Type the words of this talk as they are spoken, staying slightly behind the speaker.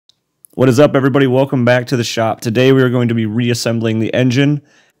What is up, everybody? Welcome back to the shop. Today we are going to be reassembling the engine.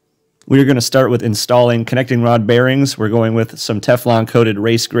 We are going to start with installing connecting rod bearings. We're going with some Teflon coated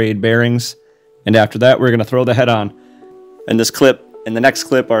race grade bearings. And after that, we're going to throw the head on. In the next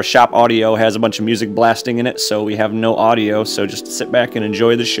clip, our shop audio has a bunch of music blasting in it, so we have no audio, so just sit back and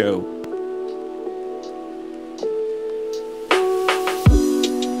enjoy the show.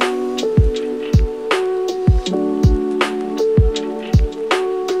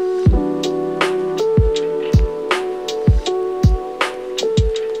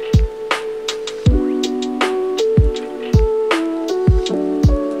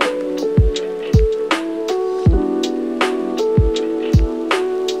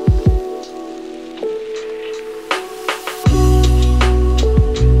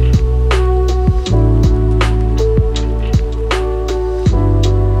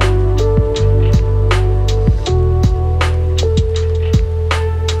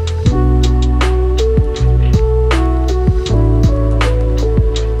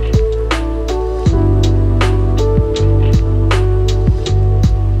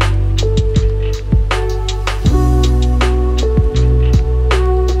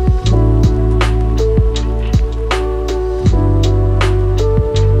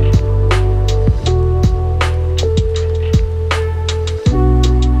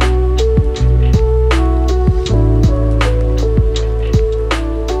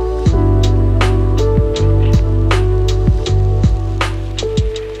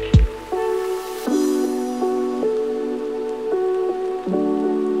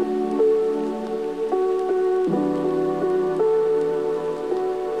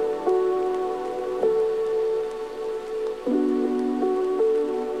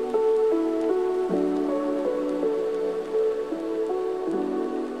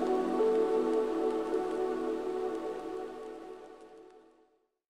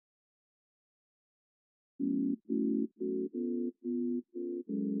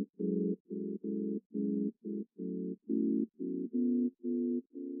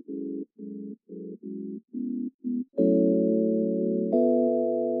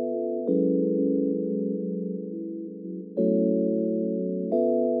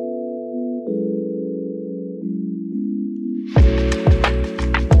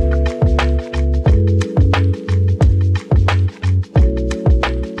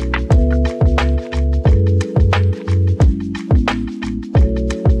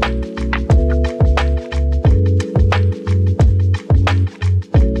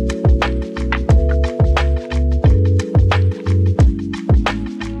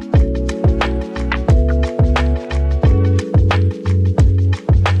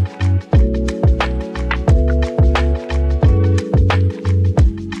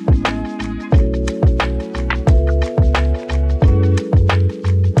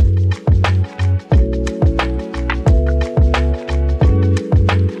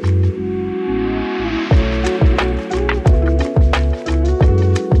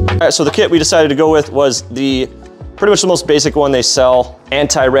 Alright, so the kit we decided to go with was pretty much the most basic one they sell,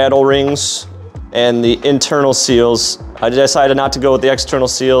 anti-rattle rings and the internal seals. I decided not to go with the external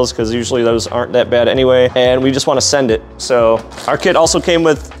seals because usually those aren't that bad anyway, and we just want to send it. So our kit also came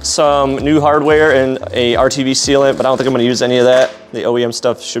with some new hardware and a RTV sealant, but I don't think I'm going to use any of that. The OEM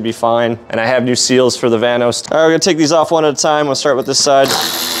stuff should be fine. And I have new seals for the VANOS. Alright, we're going to take these off one at a time. We'll start with this side.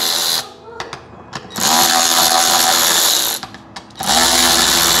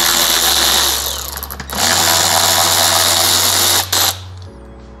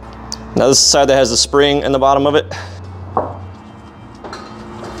 Now this is the side that has the spring in the bottom of it.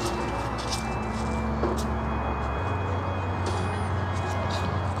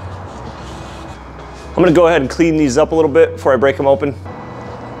 I'm gonna go ahead and clean these up a little bit before I break them open.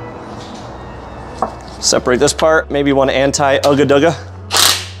 Separate this part, maybe one anti-ugga-dugga.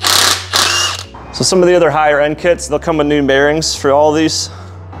 So some of the other higher end kits, they'll come with new bearings for all of these.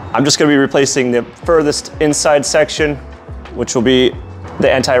 I'm just gonna be replacing the furthest inside section, which will be the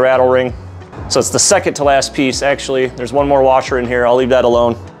anti-rattle ring. So it's the second to last piece, actually. There's one more washer in here, I'll leave that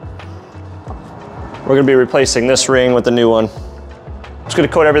alone. We're gonna be replacing this ring with the new one. I'm just gonna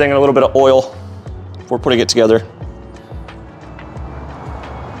coat everything in a little bit of oil before putting it together.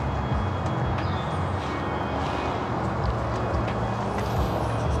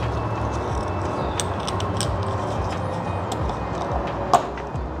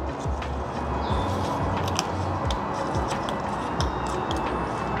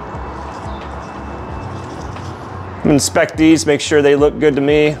 Inspect these, make sure they look good to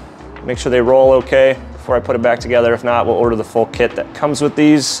me, make sure they roll okay before I put it back together. If not, we'll order the full kit that comes with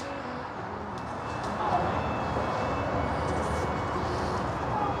these.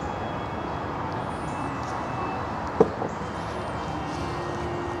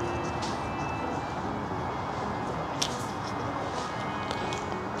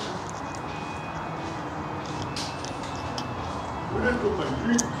 I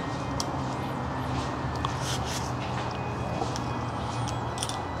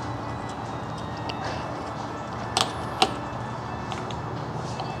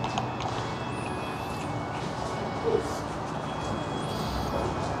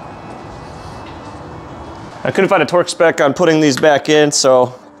couldn't find a torque spec on putting these back in,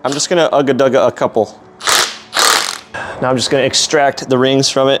 so I'm just gonna ugga-dugga a couple. Now I'm just gonna extract the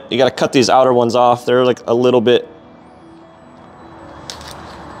rings from it. You gotta cut these outer ones off. They're like a little bit.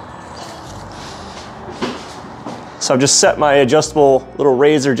 So I've just set my adjustable little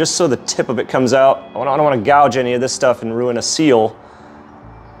razor just so the tip of it comes out. I don't wanna gouge any of this stuff and ruin a seal.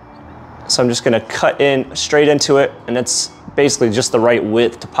 So I'm just gonna cut in straight into it, and it's basically just the right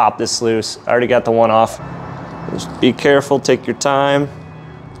width to pop this loose. I already got the one off. Just be careful, take your time.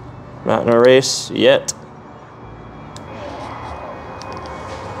 Not in a race yet.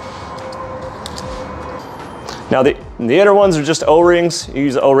 Now the inner ones are just O-rings. You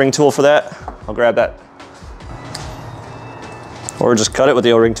use the O-ring tool for that. I'll grab that. Or just cut it with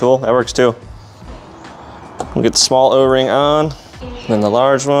the O-ring tool, that works too. We'll get the small O-ring on, then the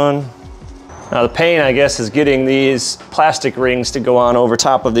large one. Now the pain, I guess, is getting these plastic rings to go on over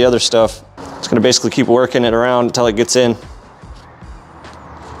top of the other stuff. It's gonna basically keep working it around until it gets in.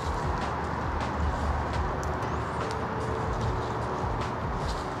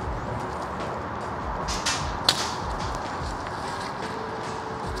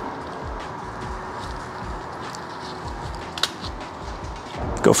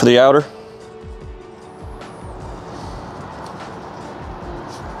 Go for the outer.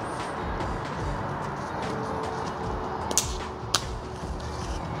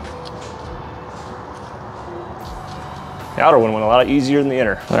 The outer one went a lot easier than the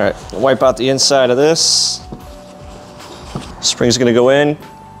inner. All right, wipe out the inside of this. Spring's gonna go in,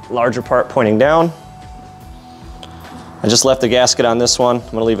 larger part pointing down. I just left the gasket on this one. I'm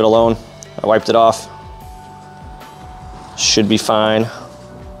gonna leave it alone. I wiped it off. Should be fine.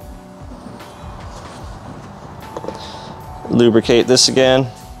 Lubricate this again.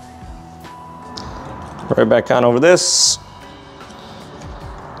 Right back on over this.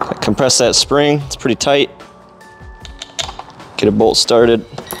 Compress that spring, it's pretty tight. Get a bolt started.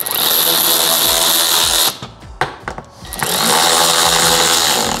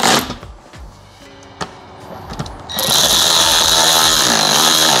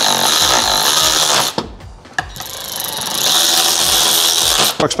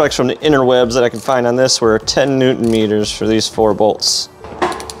 Torque specs from the interwebs that I can find on this were 10 Newton meters for these 4 bolts.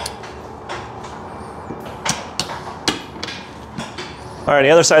 All right,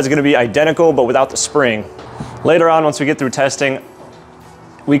 the other side is gonna be identical, but without the spring. Later on, once we get through testing,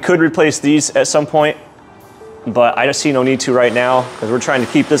 we could replace these at some point, but I just see no need to right now because we're trying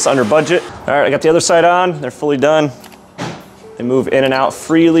to keep this under budget. All right, I got the other side on, they're fully done. They move in and out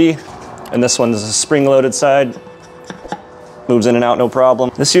freely, and this one's a spring-loaded side. Moves in and out, no problem.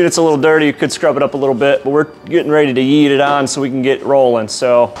 This unit's a little dirty, you could scrub it up a little bit, but we're getting ready to yeet it on so we can get rolling.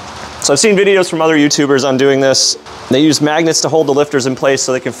 So I've seen videos from other YouTubers on doing this. They use magnets to hold the lifters in place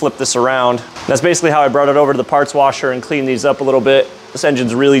so they can flip this around. That's basically how I brought it over to the parts washer and cleaned these up a little bit. This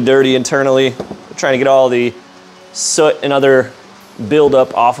engine's really dirty internally. I'm trying to get all the soot and other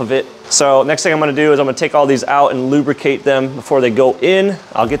buildup off of it. So next thing I'm gonna do is I'm gonna take all these out and lubricate them before they go in.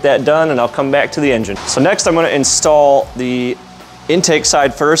 I'll get that done and I'll come back to the engine. So next I'm gonna install the intake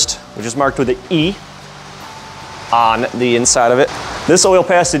side first, which is marked with an E on the inside of it. This oil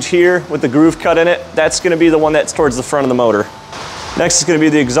passage here with the groove cut in it, that's gonna be the one that's towards the front of the motor. Next is gonna be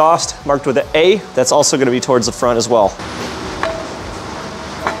the exhaust marked with an A. That's also gonna be towards the front as well.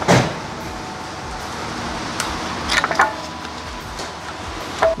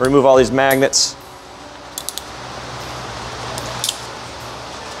 Remove all these magnets.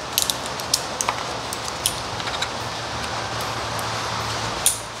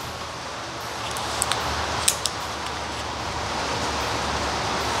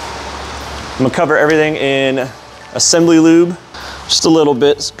 I'm gonna cover everything in assembly lube, just a little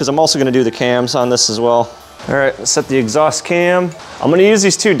bit, because I'm also gonna do the cams on this as well. All right, let's set the exhaust cam. I'm gonna use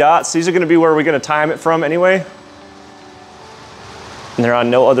these 2 dots. These are gonna be where we're gonna time it from anyway. And they're on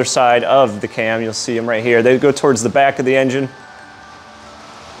no other side of the cam. You'll see them right here. They go towards the back of the engine.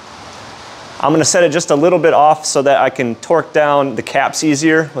 I'm gonna set it just a little bit off so that I can torque down the caps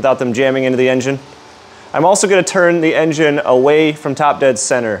easier without them jamming into the engine. I'm also gonna turn the engine away from top dead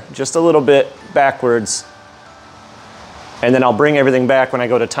center, just a little bit backwards. And then I'll bring everything back when I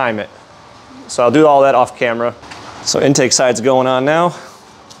go to time it. So I'll do all that off camera. So intake side's going on now.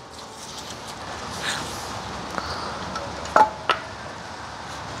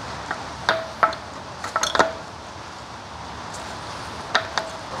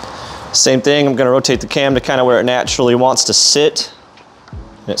 Same thing, I'm gonna rotate the cam to kind of where it naturally wants to sit.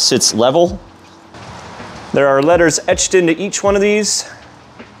 And it sits level. There are letters etched into each one of these.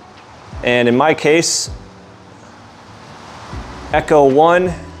 And in my case, Echo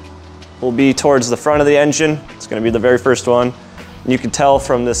 1 will be towards the front of the engine. It's gonna be the very first one. And you can tell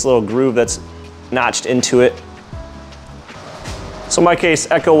from this little groove that's notched into it. So in my case,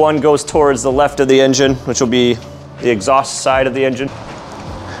 Echo 1 goes towards the left of the engine, which will be the exhaust side of the engine.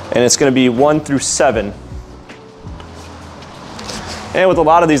 And it's gonna be 1 through 7. And with a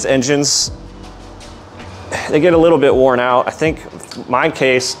lot of these engines, they get a little bit worn out. I think in my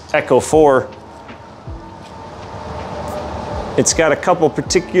case, Echo 4, it's got a couple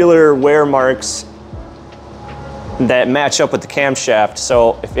particular wear marks that match up with the camshaft.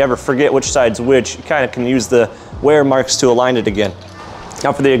 So if you ever forget which side's which, you kind of can use the wear marks to align it again.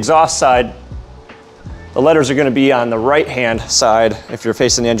 Now for the exhaust side, the letters are going to be on the right-hand side if you're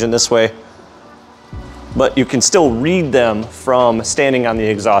facing the engine this way, but you can still read them from standing on the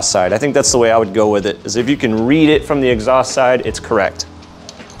exhaust side. I think that's the way I would go with it, is if you can read it from the exhaust side, it's correct.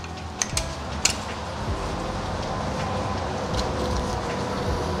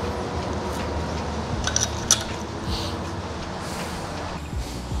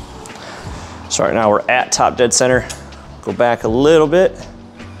 So right now we're at top dead center. Go back a little bit.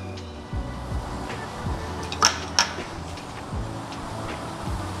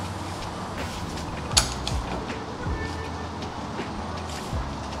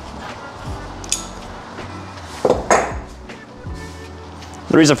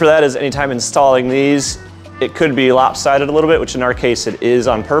 The reason for that is anytime installing these, it could be lopsided a little bit, which in our case it is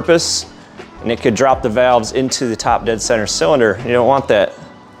on purpose, and it could drop the valves into the top dead center cylinder. You don't want that.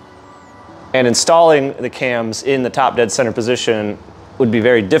 And installing the cams in the top dead center position would be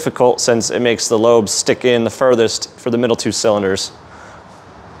very difficult since it makes the lobes stick in the furthest for the middle 2 cylinders.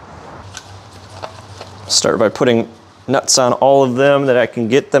 Start by putting nuts on all of them that I can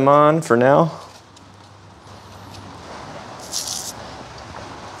get them on for now.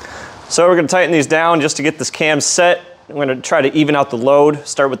 So we're going to tighten these down just to get this cam set. I'm going to try to even out the load,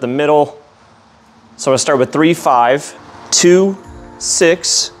 start with the middle. So I'm going to start with 3, 5, 2,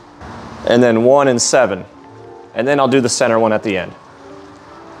 6, and then 1 and 7. And then I'll do the center one at the end.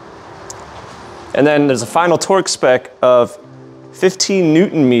 And then there's a final torque spec of 15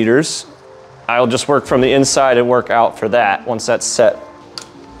 Newton meters. I'll just work from the inside and work out for that once that's set.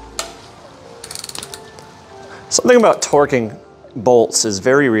 Something about torquing bolts is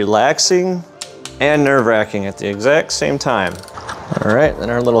very relaxing and nerve-wracking at the exact same time. All right, then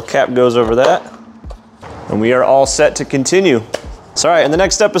our little cap goes over that. And we are all set to continue. So all right, in the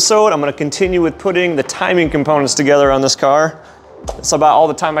next episode, I'm gonna continue with putting the timing components together on this car. That's about all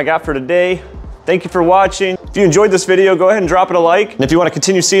the time I got for today. Thank you for watching. If you enjoyed this video, go ahead and drop it a like. And if you wanna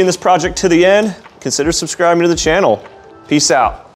continue seeing this project to the end, consider subscribing to the channel. Peace out.